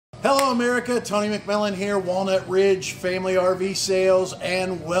Hello America, Tony McMillan here, Walnut Ridge Family RV Sales,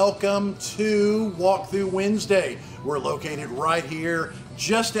 and welcome to Walkthrough Wednesday. We're located right here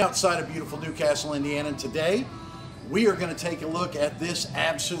just outside of beautiful Newcastle, Indiana, and today we are going to take a look at this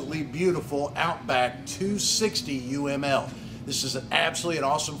absolutely beautiful Outback 260 UML. This is absolutely an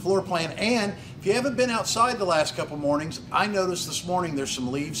awesome floor plan, and if you haven't been outside the last couple mornings, I noticed this morning there's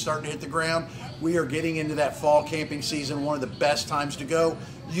some leaves starting to hit the ground. We are getting into that fall camping season, one of the best times to go.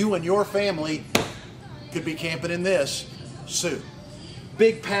 You and your family could be camping in this soon.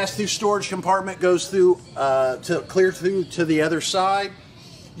 Big pass-through storage compartment goes through clear through to the other side.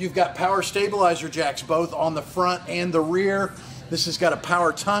 You've got power stabilizer jacks both on the front and the rear. This has got a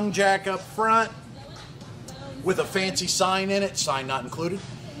power tongue jack up front with a fancy sign in it, sign not included.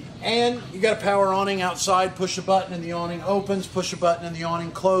 And you got a power awning outside, push a button and the awning opens, push a button and the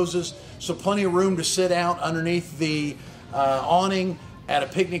awning closes. So plenty of room to sit out underneath the awning at a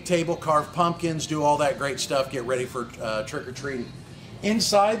picnic table, carve pumpkins, do all that great stuff, get ready for trick-or-treating.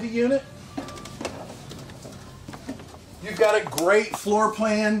 Inside the unit, you've got a great floor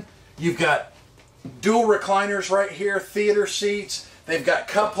plan. You've got dual recliners right here, theater seats. They've got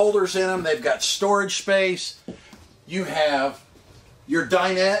cup holders in them. They've got storage space. You have your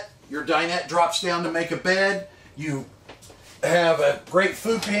dinette. Your dinette drops down to make a bed. You have a great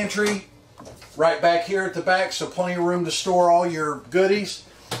food pantry right back here at the back, so plenty of room to store all your goodies.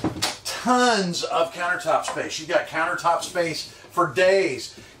 Tons of countertop space. You got countertop space for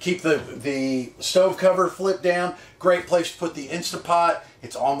days. Keep the stove cover flipped down. Great place to put the Instapot.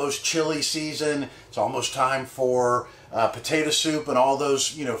 It's almost chili season. It's almost time for potato soup and all those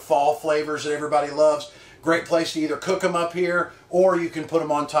fall flavors that everybody loves. Great place to either cook them up here or you can put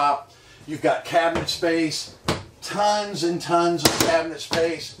them on top. You've got cabinet space. Tons and tons of cabinet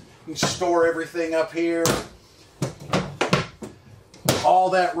space. You can store everything up here.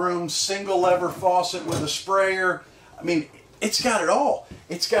 All that room, single lever faucet with a sprayer. I mean, it's got it all.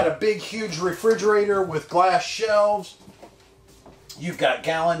 It's got a big, huge refrigerator with glass shelves. You've got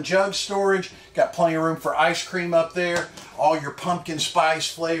gallon jug storage. Got plenty of room for ice cream up there. All your pumpkin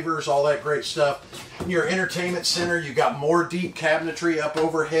spice flavors, all that great stuff. In your entertainment center, you've got more deep cabinetry up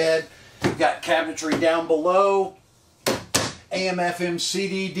overhead. You've got cabinetry down below. AM, FM,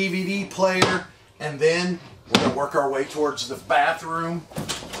 CD, DVD player, and then we're going to work our way towards the bathroom.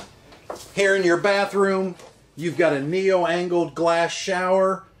 Here in your bathroom, you've got a neo-angled glass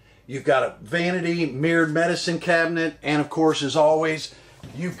shower. You've got a vanity mirrored medicine cabinet, and of course, as always,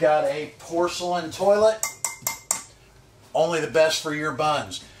 you've got a porcelain toilet. Only the best for your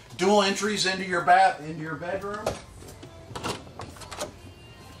buns. Dual entries into your bedroom.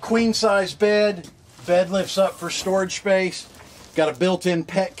 Queen size bed. Bed lifts up for storage space. Got a built-in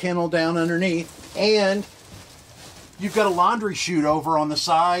pet kennel down underneath, and you've got a laundry chute over on the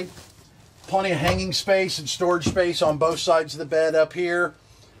side. Plenty of hanging space and storage space on both sides of the bed up here.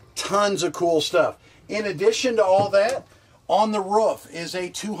 Tons of cool stuff. In addition to all that, on the roof is a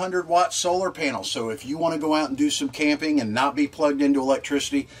 200-watt solar panel. So if you want to go out and do some camping and not be plugged into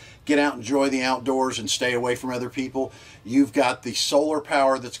electricity, get out and enjoy the outdoors and stay away from other people, you've got the solar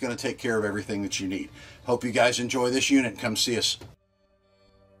power that's going to take care of everything that you need. Hope you guys enjoy this unit and come see us.